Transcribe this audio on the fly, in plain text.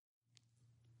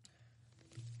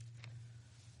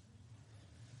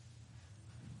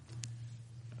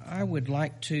I would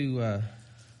like to,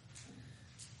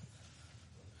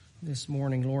 this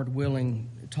morning, Lord willing,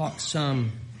 talk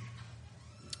some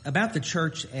about the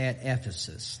church at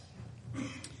Ephesus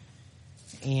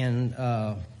and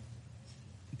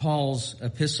Paul's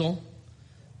epistle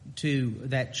to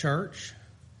that church.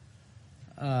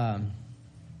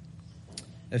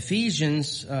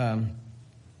 Ephesians,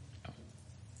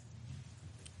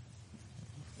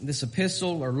 this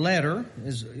epistle or letter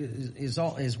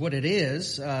is what it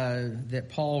is that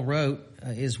Paul wrote,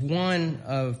 is one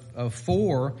of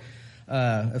four.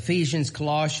 Ephesians,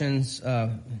 Colossians,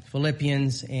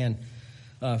 Philippians, and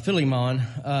Philemon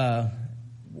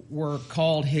were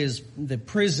called the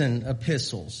prison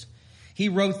epistles. He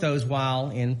wrote those while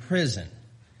in prison.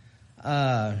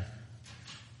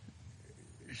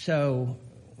 So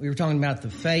we were talking about the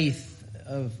faith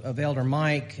of Elder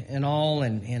Mike and all,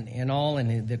 and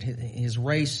that his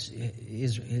race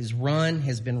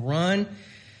has been run.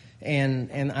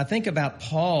 And I think about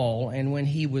Paul, and when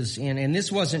he was in, and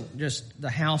this wasn't just the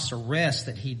house arrest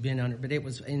that he'd been under, but it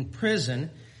was in prison.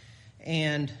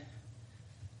 And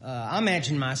I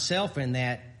imagine myself in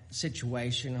that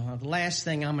situation. The last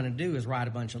thing I'm going to do is write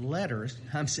a bunch of letters.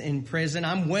 I'm in prison.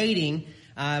 I'm waiting.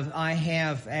 I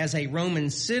have, as a Roman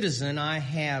citizen, I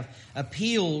have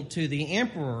appealed to the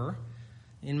emperor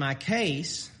in my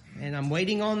case, and I'm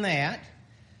waiting on that.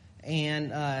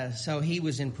 And so he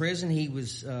was in prison. He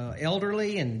was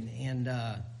elderly,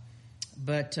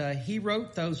 but he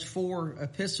wrote those four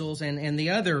epistles and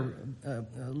the other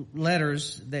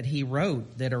letters that he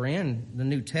wrote that are in the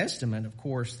New Testament, of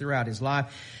course, throughout his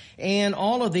life. And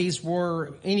all of these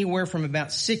were anywhere from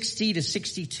about 60 to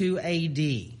 62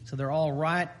 A.D. So they're all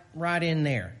right in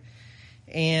there.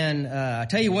 And I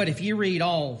tell you what, if you read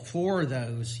all four of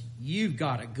those, you've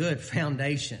got a good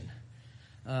foundation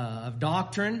of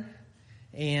doctrine.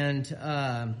 And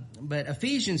but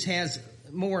Ephesians has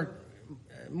more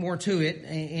to it,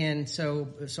 and so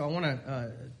I want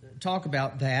to talk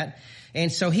about that.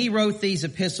 And so he wrote these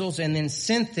epistles and then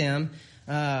sent them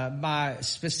by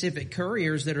specific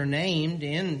couriers that are named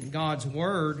in God's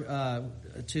Word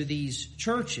to these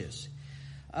churches.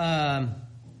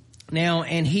 Now,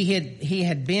 and he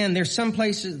had been, there's some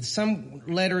places, some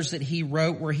letters that he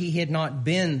wrote where he had not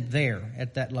been there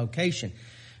at that location.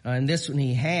 And this one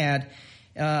he had.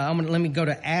 Let me go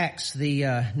to Acts, the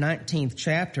 19th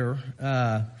chapter,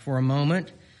 for a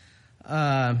moment.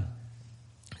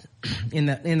 In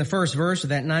the first verse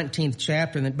of that 19th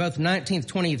chapter, and both 19th,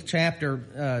 20th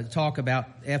chapter talk about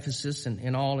Ephesus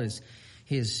and all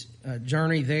his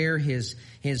journey there, his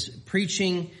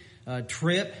preaching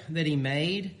trip that he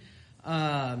made.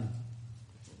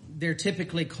 They're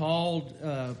typically called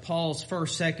Paul's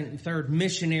first, second, and third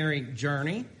missionary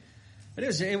journey. But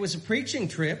it was a preaching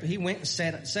trip. He went and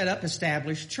set up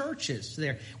established churches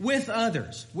there with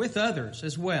others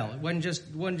as well. It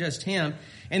wasn't just him.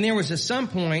 And there was at some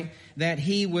point that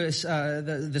he was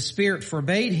the Spirit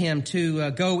forbade him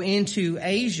to go into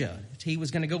Asia. He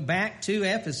was going to go back to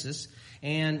Ephesus.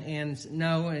 And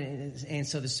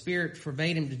so the Spirit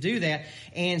forbade him to do that.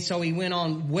 And so he went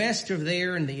on west of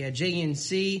there in the Aegean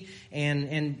Sea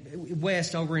and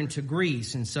west over into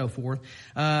Greece and so forth.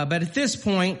 But at this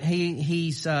point,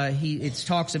 it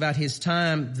talks about his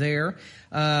time there.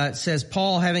 It says,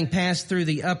 Paul, having passed through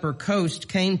the upper coast,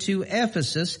 came to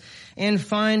Ephesus and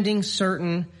finding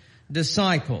certain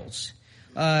disciples.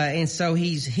 And so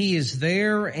he is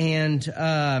there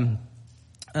and,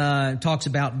 talks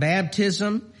about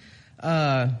baptism.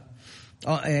 And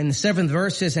the 7th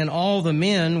verse says, and all the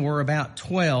men were about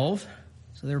 12.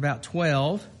 So they're about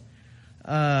 12.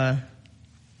 And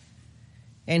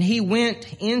he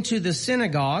went into the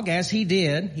synagogue, as he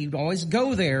did. He would always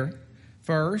go there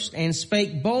first, and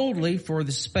spake boldly for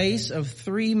the space of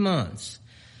 3 months,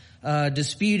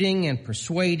 disputing and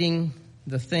persuading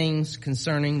the things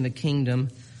concerning the kingdom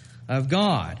of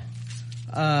God.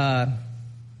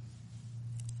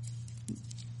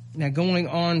 Now going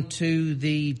on to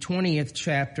the 20th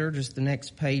chapter, just the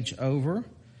next page over,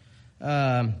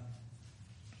 called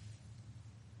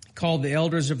the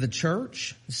elders of the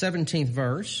church, the 17th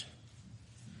verse.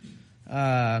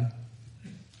 And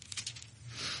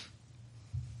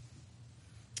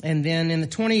then in the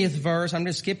 20th verse, I'm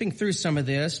just skipping through some of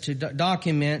this to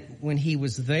document when he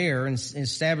was there and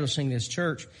establishing this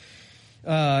church.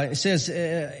 It says,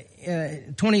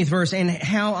 20th verse, and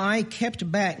how I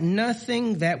kept back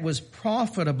nothing that was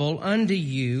profitable unto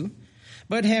you,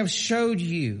 but have showed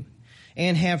you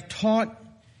and have taught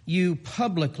you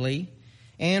publicly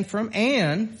and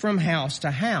from house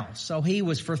to house. So he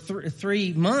was for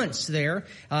 3 months there.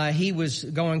 He was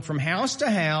going from house to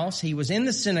house. He was in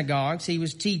the synagogues. He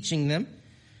was teaching them.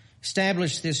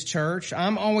 established this church.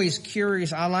 I'm always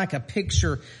curious. I like a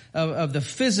picture of the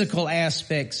physical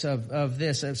aspects of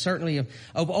this, certainly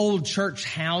of old church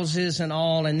houses and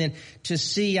all. And then to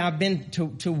see, I've been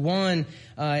to one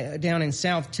down in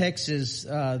South Texas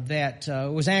that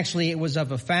it was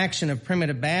of a faction of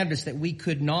Primitive Baptists that we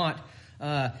could not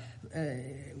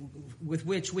with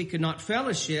which we could not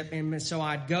fellowship, and so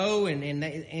I'd go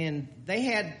and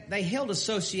they held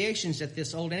associations at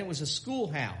this old, and it was a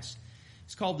schoolhouse.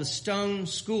 It's called the Stone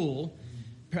School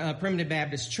Primitive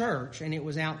Baptist Church, and it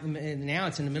was out. Now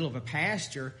it's in the middle of a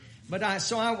pasture. But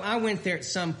I went there at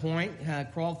some point,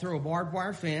 crawled through a barbed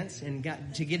wire fence and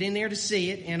got to get in there to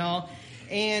see it and all,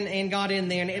 and got in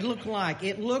there, and it looked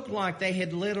like they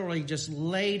had literally just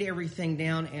laid everything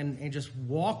down and just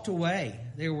walked away.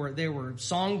 There were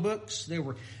songbooks.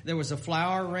 There was a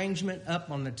flower arrangement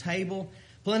up on the table.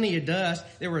 Plenty of dust.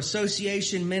 There were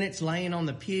association minutes laying on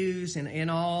the pews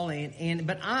and all.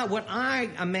 But what I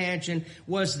imagine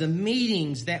was the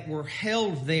meetings that were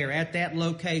held there at that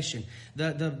location.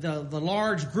 The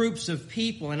large groups of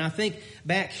people. And I think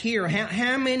back here,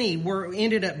 how many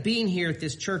ended up being here at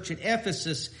this church at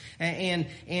Ephesus and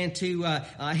to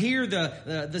hear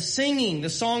the singing,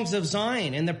 the songs of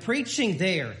Zion and the preaching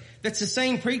there. That's the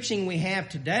same preaching we have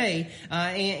today,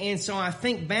 and so I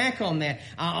think back on that.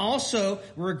 I also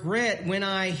regret when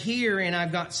I hear, and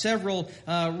I've got several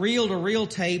reel-to-reel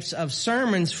tapes of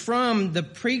sermons from the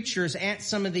preachers at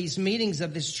some of these meetings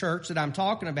of this church that I'm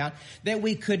talking about that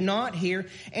we could not hear.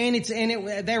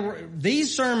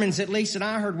 These sermons, at least that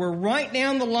I heard, were right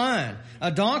down the line,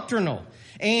 doctrinal.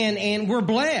 And we're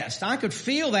blessed. I could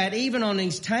feel that even on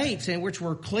these tapes, and which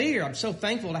were clear. I'm so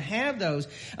thankful to have those.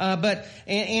 But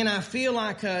I feel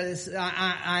like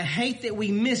I hate that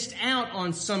we missed out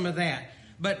on some of that.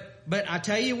 But I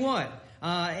tell you what.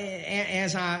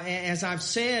 As I've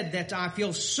said, that I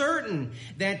feel certain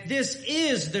that this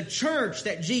is the church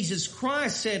that Jesus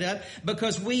Christ set up,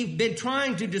 because we've been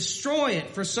trying to destroy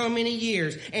it for so many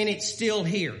years, and it's still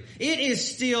here. It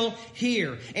is still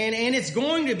here, and it's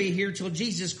going to be here till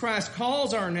Jesus Christ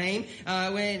calls our name.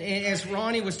 As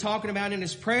Ronnie was talking about in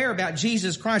his prayer about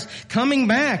Jesus Christ coming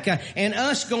back and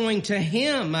us going to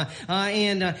Him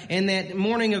and that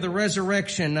morning of the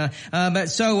resurrection.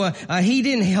 He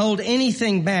didn't hold anything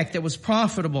back that was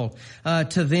profitable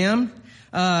to them.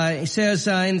 It says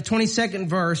in the 22nd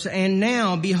verse, "And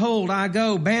now, behold, I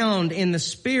go bound in the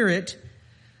Spirit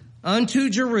unto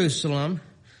Jerusalem,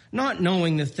 not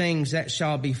knowing the things that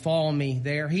shall befall me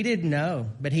there." He didn't know,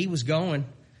 but he was going.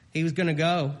 He was going to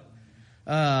go.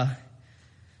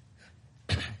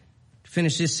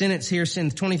 Finish this sentence here in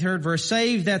the 23rd verse.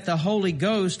 "Save that the Holy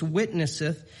Ghost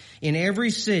witnesseth in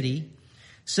every city,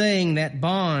 saying that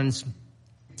bonds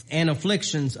and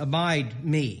afflictions abide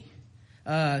me."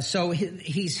 So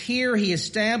he's here. He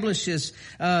establishes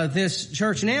this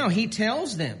church. Now he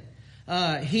tells them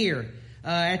here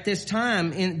at this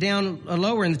time, down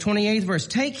lower in the 28th verse,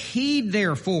 "Take heed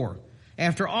therefore."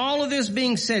 After all of this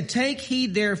being said, "Take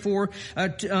heed therefore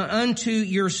unto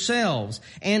yourselves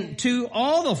and to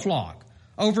all the flock,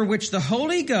 over which the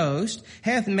Holy Ghost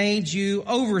hath made you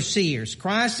overseers."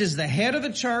 Christ is the head of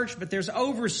the church, but there's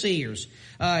overseers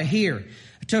here.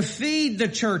 "To feed the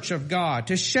church of God,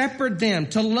 to shepherd them,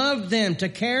 to love them, to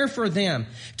care for them,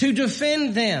 to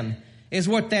defend them," is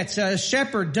what that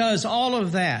shepherd does, all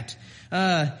of that.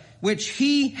 "Which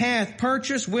he hath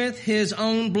purchased with his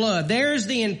own blood." There's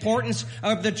the importance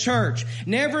of the church.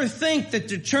 Never think that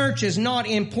the church is not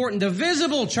important. The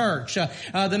visible church,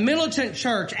 the militant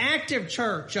church, active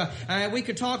church. We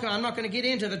could talk, I'm not going to get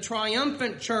into the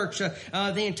triumphant church,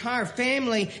 the entire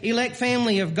family, elect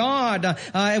family of God,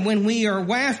 when we are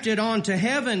wafted onto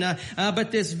heaven.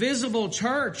 But this visible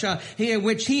church,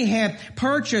 which he hath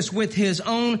purchased with his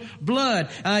own blood.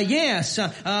 Yes,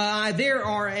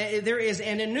 there is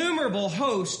an innumerable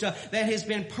host that has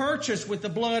been purchased with the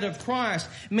blood of Christ.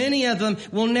 Many of them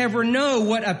will never know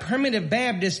what a Primitive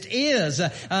Baptist is.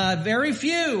 Very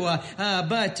few.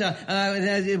 But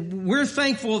we're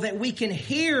thankful that we can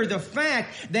hear the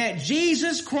fact that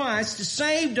Jesus Christ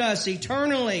saved us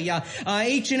eternally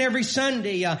each and every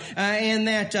Sunday. And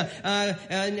that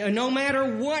no matter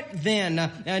what then,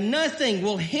 nothing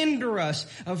will hinder us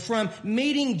from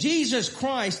meeting Jesus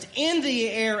Christ in the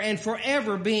air and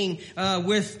forever being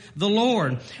with the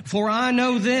Lord. "For I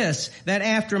know this, that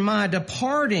after my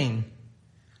departing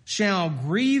shall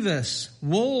grievous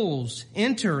wolves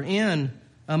enter in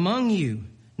among you,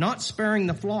 not sparing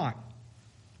the flock."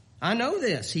 I know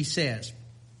this, he says.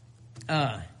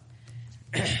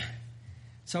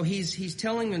 So he's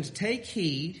telling them to take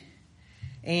heed.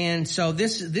 And so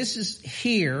this is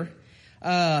here.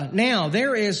 Now,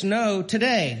 there is no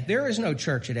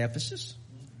church at Ephesus.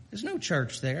 There's no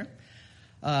church there.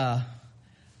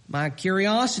 My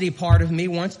curiosity part of me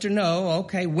wants to know,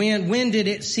 okay, when did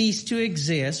it cease to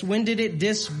exist? When did it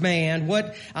disband?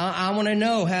 I want to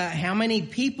know how many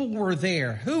people were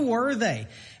there? Who were they?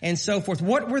 And so forth.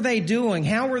 What were they doing?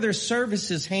 How were their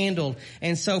services handled?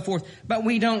 And so forth. But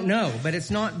we don't know. But it's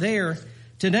not there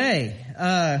today.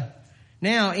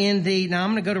 Now I'm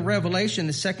going to go to Revelation,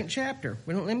 the 2nd chapter.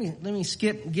 Well, let me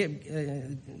skip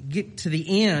to the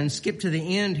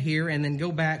end here, and then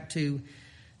go back to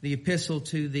the epistle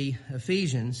to the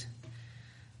Ephesians.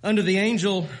 Unto the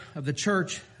angel of the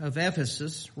church of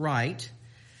Ephesus write,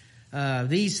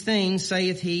 these things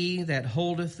saith he that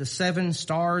holdeth the 7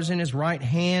 stars in his right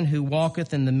hand, who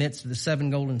walketh in the midst of the 7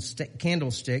 golden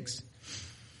candlesticks.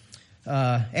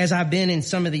 As I've been in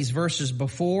some of these verses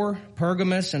before,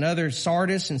 Pergamos and other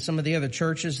Sardis and some of the other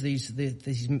churches,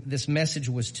 this message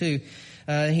was to.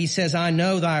 He says, I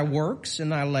know thy works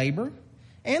and thy labor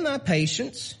and thy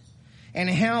patience, and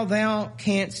how thou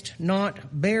canst not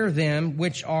bear them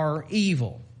which are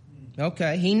evil.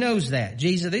 Okay, he knows that.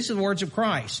 Jesus, these are the words of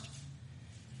Christ.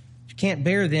 You can't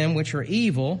bear them which are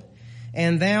evil,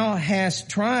 and thou hast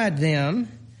tried them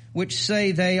which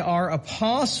say they are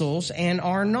apostles and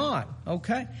are not.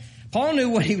 Okay? Paul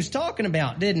knew what he was talking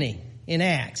about, didn't he, in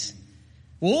Acts?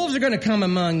 Wolves are going to come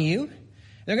among you.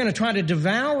 They're going to try to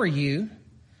devour you.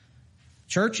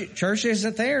 Church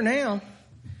isn't there now.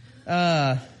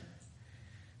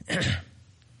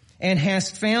 And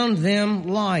hast found them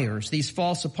liars, these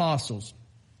false apostles,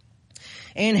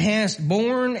 and hast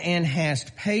borne and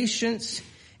hast patience,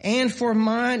 and for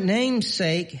my name's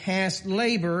sake hast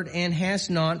labored and hast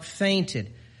not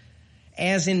fainted.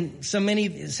 As in several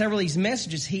of these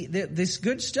messages, this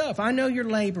good stuff. I know your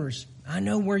labors. I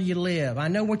know where you live. I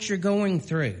know what you're going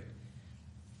through.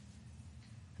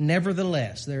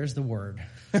 Nevertheless, there's the word.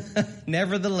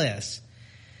 Nevertheless,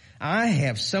 I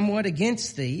have somewhat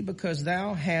against thee, because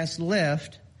thou hast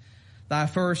left thy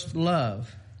first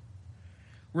love.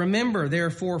 Remember,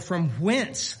 therefore, from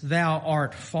whence thou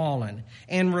art fallen,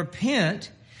 and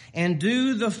repent, and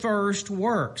do the first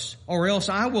works, or else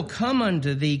I will come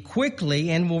unto thee quickly,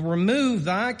 and will remove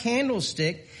thy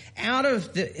candlestick out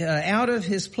of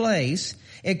his place,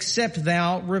 except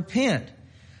thou repent.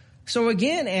 So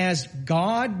again, as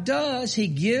God does, he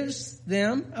gives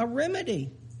them a remedy.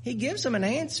 He gives them an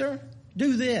answer.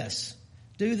 Do this.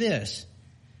 Do this.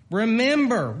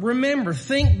 Remember,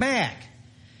 think back.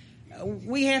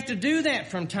 We have to do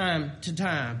that from time to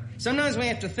time. Sometimes we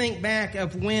have to think back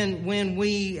of when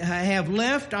we have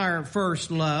left our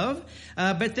first love,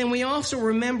 but then we also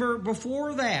remember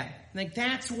before that. Think,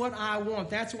 that's what I want.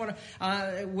 That's what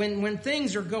when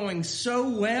things are going so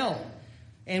well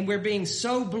and we're being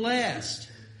so blessed,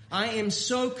 I am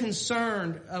so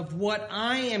concerned of what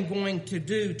I am going to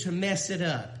do to mess it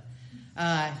up.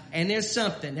 And there's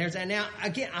something. Now,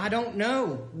 again, I don't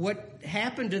know what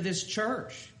happened to this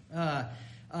church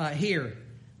here,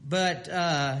 but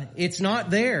it's not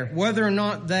there. Whether or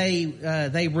not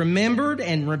they remembered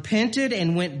and repented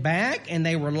and went back and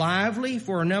they were lively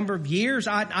for a number of years,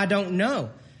 I don't know.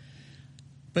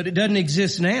 But it doesn't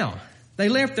exist now. They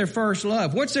left their first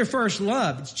love. What's their first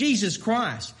love? It's Jesus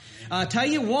Christ. Tell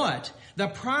you what, the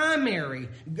primary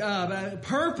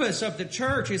purpose of the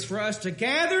church is for us to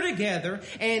gather together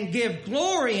and give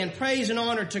glory and praise and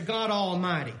honor to God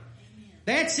Almighty.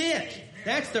 That's it.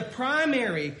 That's the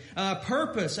primary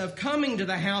purpose of coming to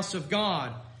the house of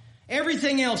God.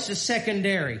 Everything else is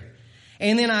secondary.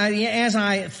 And then as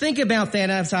I think about that,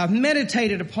 as I've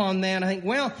meditated upon that, I think,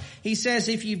 well, he says,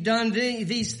 if you've done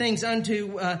these things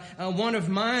unto one of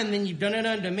mine, then you've done it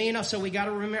unto me. And so we got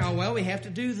to remember, we have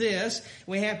to do this.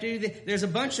 We have to do this. There's a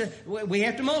bunch of, we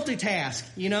have to multitask,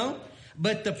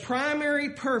 But the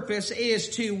primary purpose is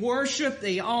to worship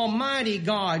the Almighty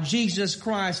God, Jesus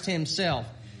Christ himself.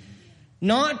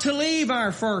 Not to leave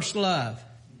our first love.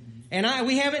 And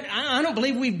I don't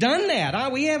believe we've done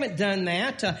that. We haven't done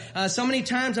that. So many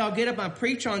times I'll get up, I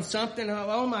preach on something.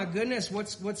 Oh my goodness,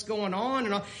 what's going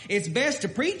on? And it's best to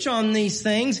preach on these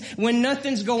things when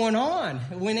nothing's going on,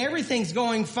 when everything's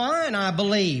going fine, I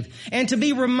believe. And to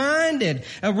be reminded,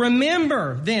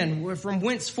 remember then from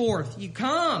whenceforth you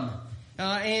come.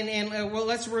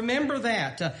 Let's remember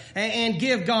that, and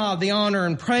give God the honor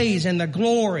and praise and the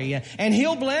glory, and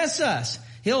he'll bless us.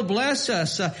 He'll bless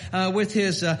us with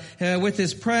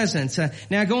his presence.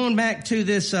 Now, going back to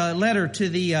this letter to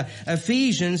the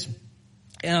Ephesians,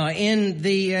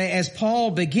 as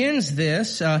Paul begins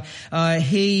this, let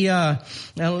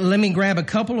me grab a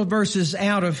couple of verses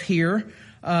out of here.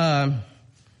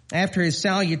 after his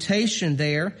salutation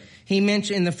there, he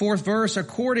mentioned in the 4th verse,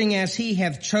 according as he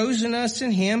hath chosen us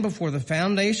in him before the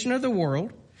foundation of the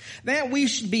world, that we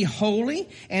should be holy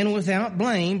and without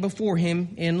blame before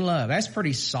him in love. That's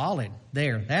pretty solid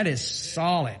there. That is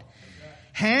solid.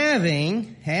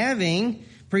 Having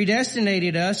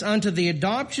predestinated us unto the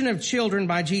adoption of children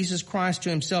by Jesus Christ to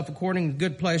himself according to the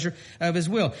good pleasure of his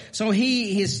will. So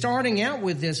he is starting out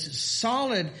with this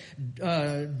solid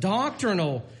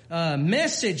doctrinal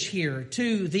message here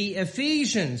to the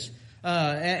Ephesians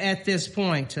at this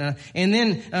point. And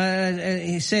then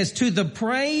he says, to the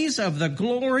praise of the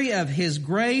glory of his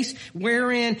grace,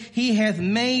 wherein he hath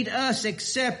made us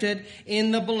accepted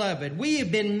in the beloved. We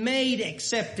have been made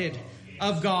accepted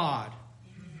of God.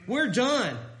 We're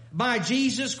done by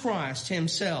Jesus Christ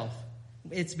himself.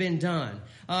 It's been done.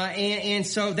 And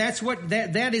so that's what,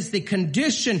 that is the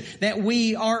condition that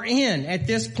we are in at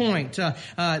this point,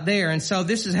 there. And so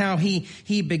this is how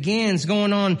he begins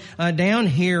going on, down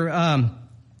here.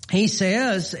 He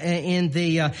says in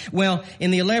the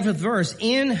 11th verse,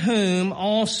 in whom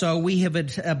also we have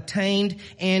obtained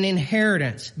an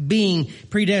inheritance, being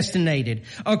predestinated,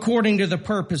 according to the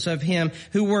purpose of him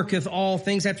who worketh all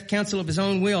things after the counsel of his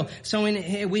own will. So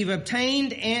we've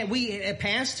obtained, and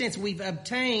past tense, we've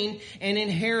obtained an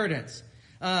inheritance,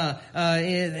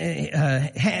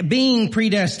 being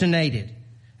predestinated,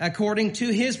 according to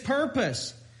his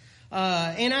purpose.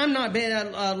 And I'm not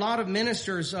a lot of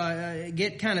ministers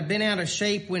get kind of bent out of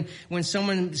shape when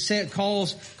someone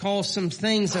calls some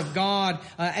things of God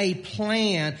a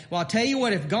plan. Well, I'll tell you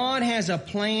what, if God has a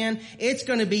plan, it's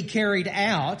going to be carried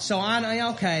out. So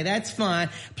okay, that's fine.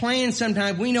 Plans,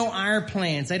 sometimes we know our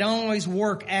plans. They don't always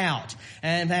work out.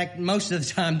 And in fact, most of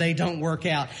the time they don't work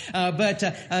out.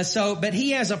 But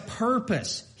he has a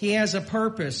purpose. He has a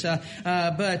purpose, I'm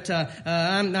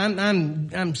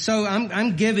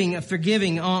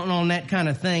forgiving on that kind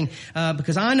of thing,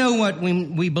 because I know what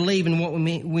we believe and what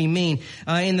we mean.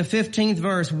 In the 15th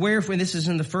verse, wherefore, this is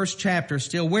in the 1st chapter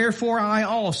still, wherefore I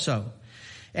also,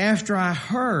 after I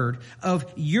heard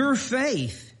of your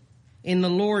faith in the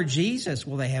Lord Jesus.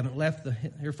 Well, they haven't left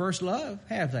their first love,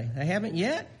 have they? They haven't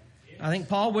yet. I think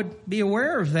Paul would be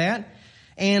aware of that.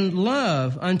 And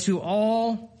love unto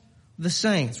all the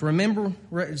saints. Remember,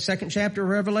 2nd chapter of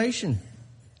Revelation.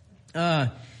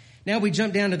 Now we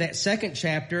jump down to that 2nd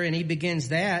chapter, and he begins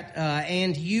that.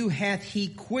 And you hath he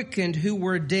quickened who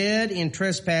were dead in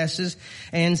trespasses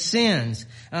and sins.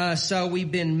 So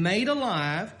we've been made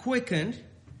alive, quickened,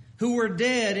 who were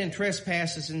dead in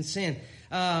trespasses and sin.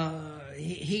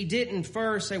 He didn't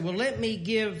first say, well, let me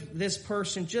give this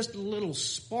person just a little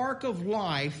spark of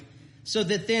life so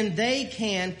that then they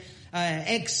can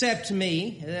accept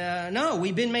me. No,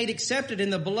 we've been made accepted in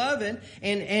the beloved,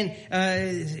 and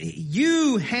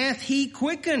you hath he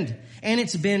quickened, and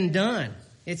it's been done.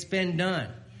 It's been done.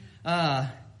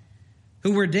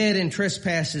 Who were dead in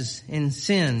trespasses and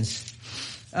sins.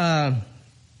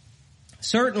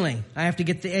 Certainly, I have to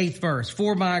get the 8th verse.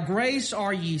 For by grace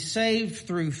are ye saved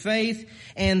through faith,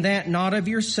 and that not of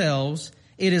yourselves.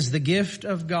 It is the gift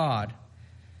of God.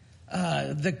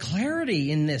 The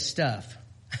clarity in this stuff.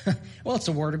 Well, it's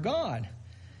the Word of God.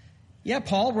 Yeah,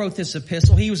 Paul wrote this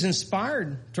epistle. He was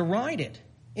inspired to write it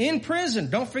in prison.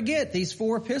 Don't forget these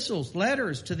 4 epistles,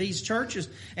 letters to these churches.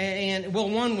 And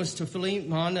one was to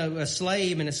Philemon, a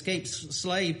slave, an escaped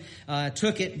slave,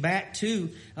 took it back to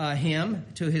him,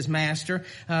 to his master.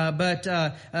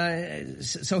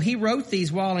 So he wrote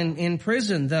these while in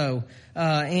prison, though.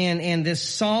 And this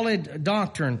solid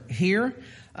doctrine here.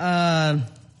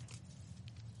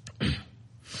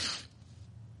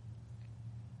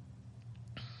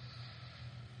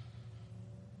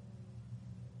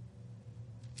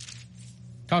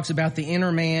 Talks about the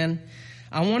inner man.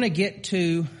 I want to get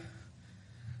to,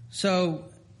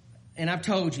 and I've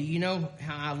told you, you know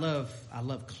how I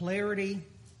love clarity,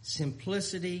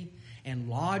 simplicity, and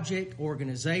logic,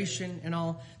 organization, and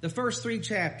all. The first 3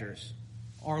 chapters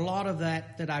are a lot of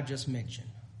that I just mentioned.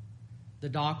 The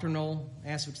doctrinal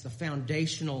aspects, the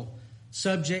foundational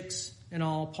subjects, and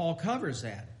all. Paul covers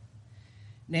that.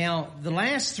 Now, the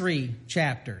last 3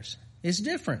 chapters is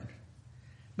different.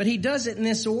 But he does it in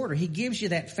this order. He gives you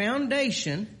that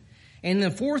foundation. And the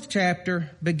 4th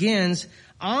chapter begins,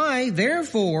 I,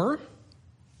 therefore,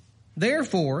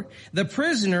 the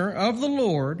prisoner of the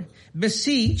Lord,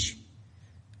 beseech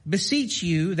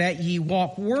you that ye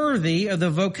walk worthy of the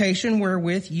vocation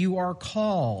wherewith you are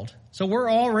called. So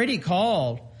we're already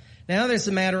called. Now there's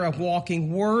a matter of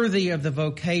walking worthy of the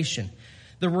vocation.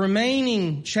 The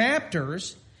remaining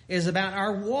chapters is about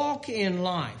our walk in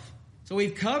life. So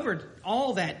we've covered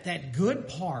all that good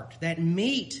part, that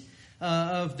meat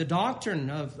of the doctrine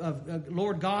of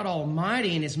Lord God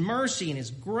Almighty and His mercy and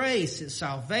His grace, His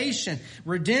salvation,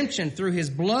 redemption through His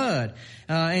blood,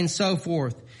 and so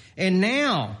forth. And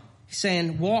now, he's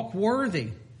saying, walk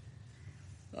worthy.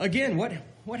 Again,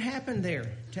 what happened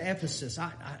there to Ephesus?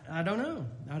 I don't know.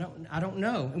 I don't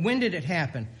know. When did it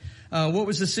happen? What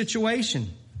was the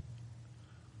situation?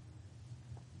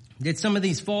 Did some of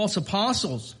these false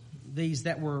apostles, these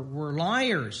that were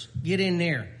liars, get in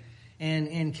there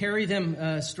and carry them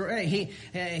astray? He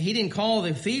didn't call the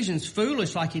Ephesians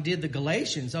foolish like he did the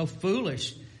Galatians. Oh,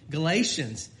 foolish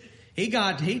Galatians! He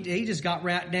just got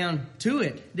right down to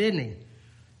it, didn't he?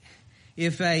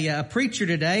 If a preacher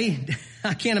today,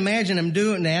 I can't imagine him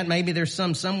doing that. Maybe there's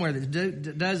somewhere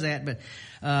that does that, but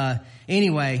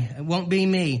anyway, it won't be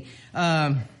me.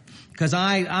 Because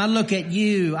I look at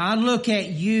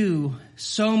you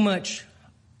so much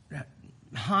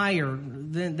higher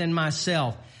than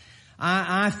myself.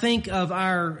 I think of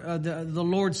the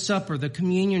Lord's Supper, the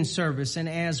communion service, and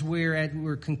as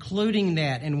we're concluding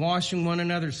that and washing one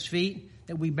another's feet,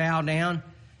 that we bow down.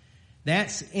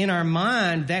 That's in our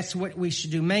mind. That's what we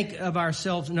should do. Make of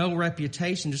ourselves no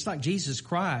reputation, just like Jesus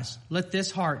Christ. Let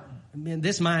this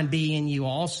mind be in you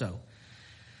also.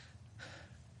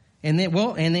 And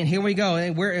then here we go.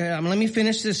 Let me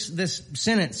finish this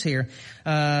sentence here.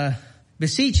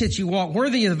 Beseech that you walk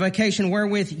worthy of the vocation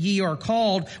wherewith ye are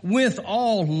called, with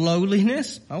all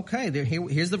lowliness. Okay,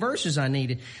 here's the verses I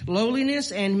needed.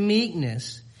 Lowliness and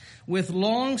meekness, with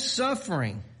long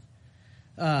suffering.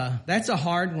 That's a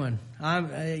hard one.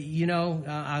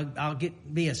 I'll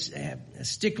be a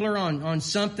stickler on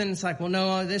something. It's like, well,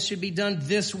 no, this should be done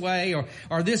this way,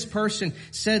 or this person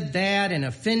said that and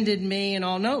offended me and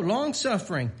all. No, long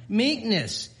suffering,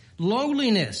 meekness,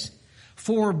 lowliness,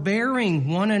 forbearing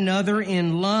one another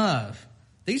in love.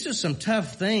 These are some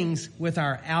tough things with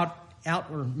our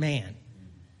outward man.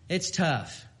 It's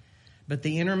tough. But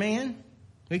the inner man,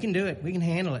 we can do it. We can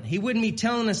handle it. He wouldn't be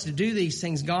telling us to do these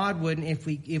things. God wouldn't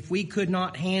if we could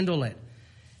not handle it.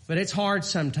 But it's hard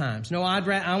sometimes. No, I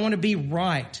want to be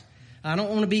right. I don't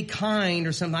want to be kind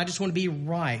or something. I just want to be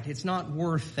right. It's not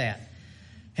worth that.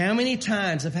 How many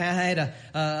times have I had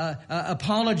to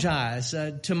apologize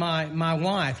to my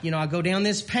wife? I go down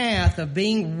this path of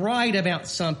being right about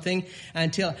something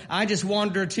until I just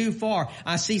wander too far.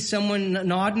 I see someone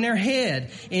nodding their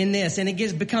head in this, and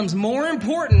it becomes more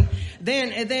important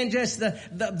than just the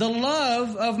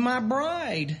love of my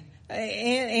bride.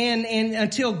 And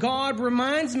until God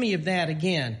reminds me of that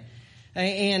again.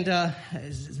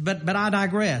 But I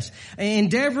digress.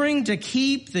 Endeavoring to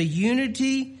keep the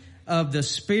unity of the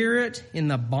Spirit in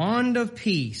the bond of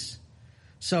peace.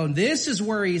 So this is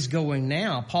where he's going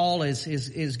now. Paul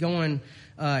is going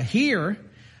here.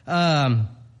 In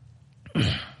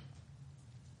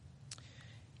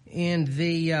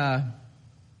the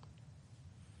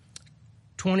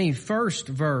 21st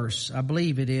verse, I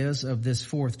believe it is, of this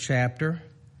 4th chapter.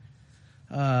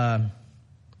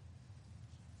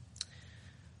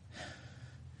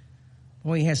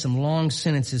 Well, he has some long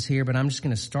sentences here, but I'm just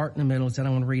going to start in the middle, so I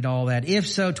don't want to read all that. If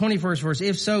so, 21st verse,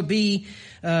 if so be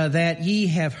that ye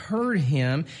have heard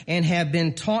him and have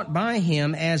been taught by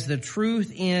him as the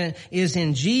truth is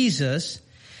in Jesus,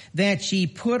 that ye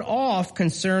put off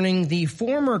concerning the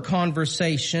former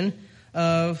conversation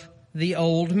of the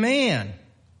old man.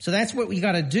 So that's what we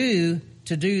got to do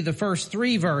the first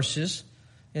 3 verses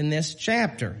in this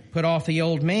chapter. Put off the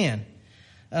old man.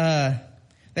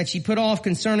 That ye put off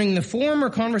concerning the former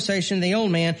conversation of the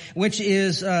old man, which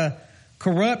is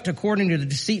corrupt according to the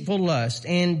deceitful lust,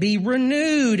 and be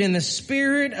renewed in the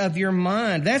spirit of your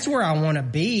mind. That's where I want to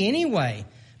be anyway.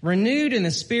 Renewed in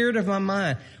the spirit of my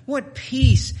mind. What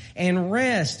peace and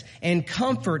rest and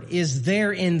comfort is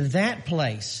there in that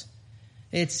place?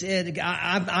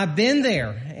 I've been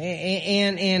there,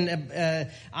 and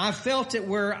I felt it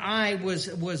where I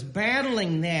was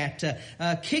battling that,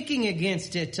 kicking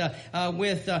against it,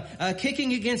 with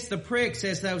kicking against the pricks,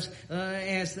 as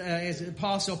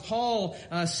Apostle Paul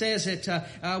says it,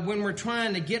 when we're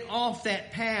trying to get off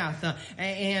that path,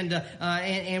 and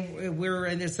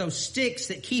there's those sticks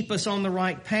that keep us on the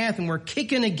right path, and we're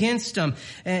kicking against them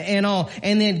and all,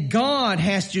 and then God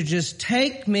has to just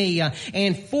take me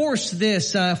and force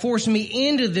me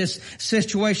into this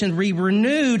situation, be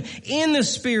renewed in the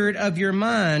spirit of your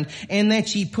mind, and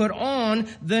that ye put on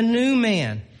the new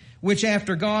man, which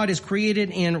after God is created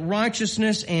in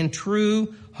righteousness and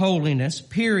true holiness,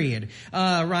 period.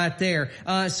 Right there.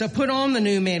 So put on the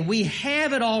new man. We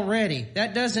have it already.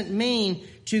 That doesn't mean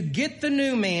to get the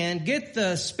new man, get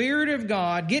the Spirit of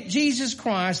God, get Jesus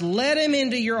Christ, let him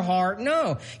into your heart.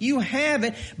 No, you have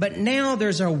it, but now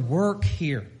there's a work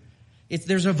here.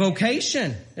 There's a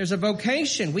vocation. There's a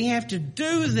vocation. We have to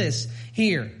do this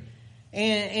here.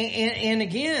 And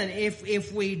again,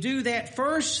 if we do that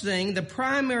first thing, the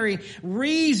primary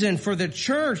reason for the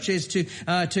church is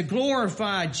to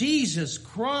glorify Jesus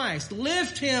Christ,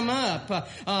 lift Him up.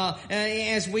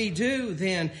 As we do,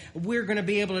 then we're going to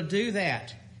be able to do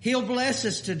that. He'll bless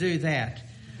us to do that.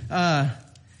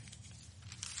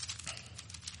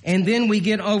 And then we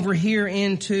get over here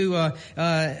into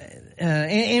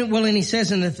and he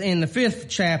says in the 5th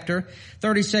chapter,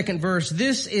 32nd verse,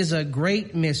 this is a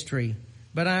great mystery,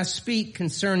 but I speak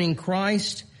concerning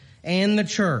Christ and the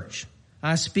church.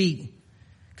 I speak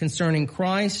concerning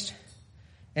Christ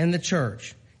and the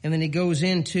church. And then he goes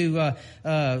into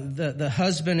the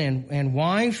husband and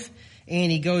wife,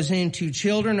 and he goes into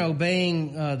children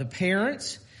obeying the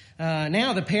parents.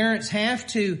 Now the parents have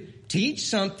to teach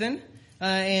something.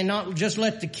 And not just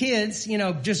let the kids,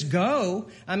 just go.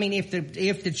 I mean, if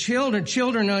the children,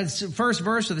 first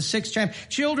verse of the 6th chapter,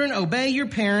 children, obey your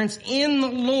parents in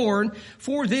the Lord,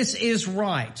 for this is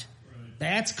right.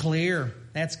 That's clear.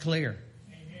 That's clear.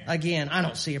 Again, I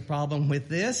don't see a problem with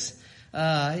this.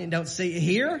 Don't see it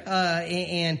here.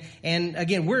 And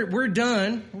again, we're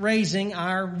done raising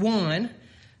our one.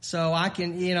 So I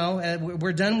can,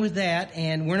 we're done with that,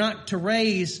 and we're not to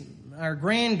raise our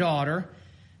granddaughter.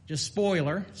 Just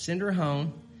spoiler, send her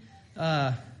home.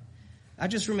 I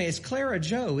just remember, it's Clara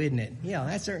Joe, isn't it? Yeah,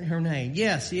 that's her name.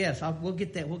 Yes. We'll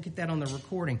get that on the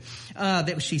recording.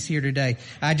 That she's here today.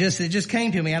 It just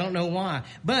came to me. I don't know why.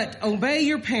 But obey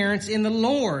your parents in the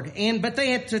Lord, but they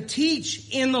have to teach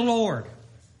in the Lord.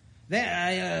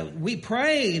 We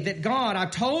pray that God, I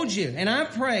told you, and I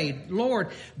prayed,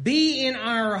 Lord, be in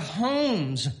our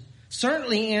homes,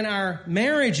 certainly in our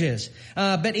marriages,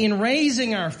 but in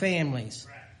raising our families.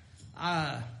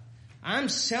 I'm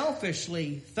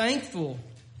selfishly thankful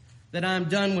that I'm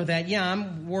done with that. Yeah,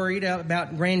 I'm worried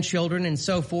about grandchildren and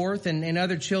so forth and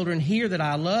other children here that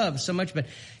I love so much. But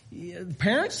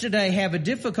parents today have a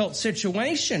difficult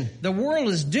situation. The world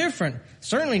is different,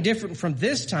 certainly different from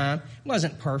this time. It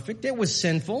wasn't perfect. It was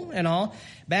sinful and all.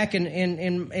 Back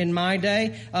in my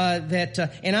day,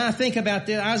 and I think about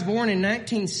this. I was born in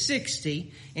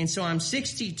 1960, and so I'm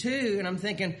 62, and I'm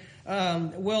thinking,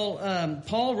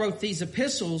 Paul wrote these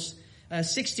epistles,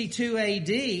 62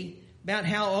 AD, about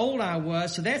how old I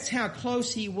was. So that's how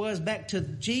close he was back to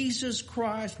Jesus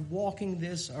Christ walking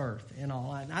this earth and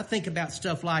all. I think about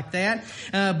stuff like that.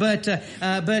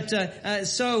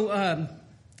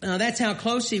 That's how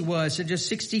close he was. So just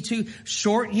 62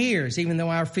 short years, even though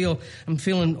I'm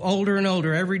feeling older and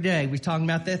older every day. We were talking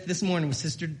about that this morning with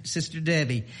Sister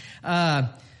Debbie.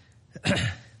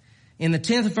 In the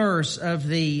 10th verse of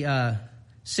the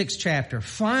 6th chapter,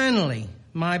 finally,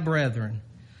 my brethren,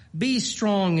 be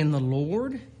strong in the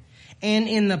Lord and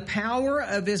in the power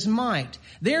of His might.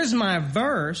 There's my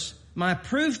verse, my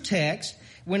proof text,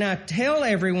 when I tell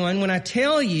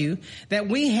you that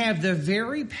we have the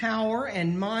very power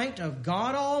and might of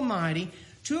God Almighty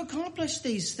to accomplish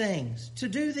these things, to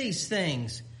do these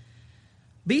things.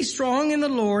 Be strong in the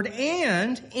Lord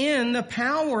and in the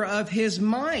power of His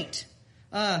might.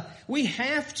 We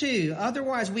have to,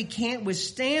 otherwise we can't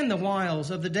withstand the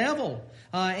wiles of the devil.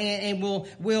 And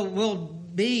we'll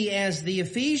be as the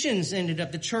Ephesians ended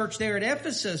up, the church there at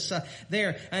Ephesus,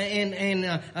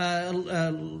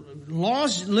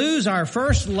 lose our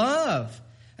first love.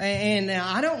 And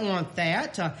I don't want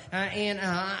that. I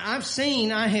have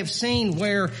seen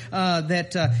where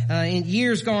in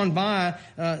years gone by,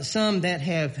 some that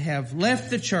have left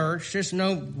the church, there's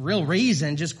no real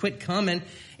reason, just quit coming.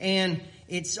 And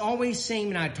it's always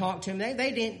seemed, and I talked to them,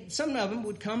 they didn't, some of them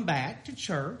would come back to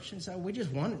church and say, we just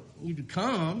want you to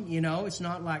come, it's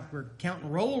not like we're counting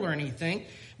roll or anything.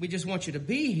 We just want you to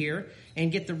be here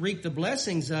and reap the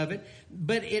blessings of it.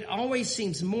 But it always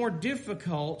seems more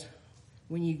difficult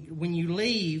when you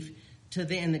leave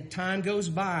and the time goes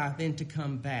by than to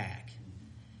come back.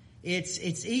 It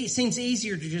seems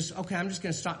easier to just, okay, I'm just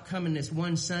going to stop coming this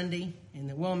one Sunday, and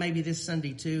then, maybe this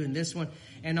Sunday too, and this one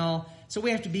and all. So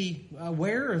we have to be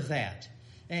aware of that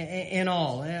and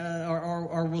all,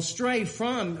 or we'll stray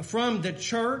from the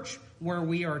church where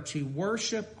we are to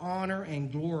worship, honor,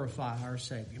 and glorify our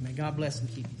Savior. May God bless and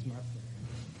keep His mercy.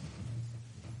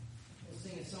 We'll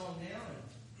sing a song now.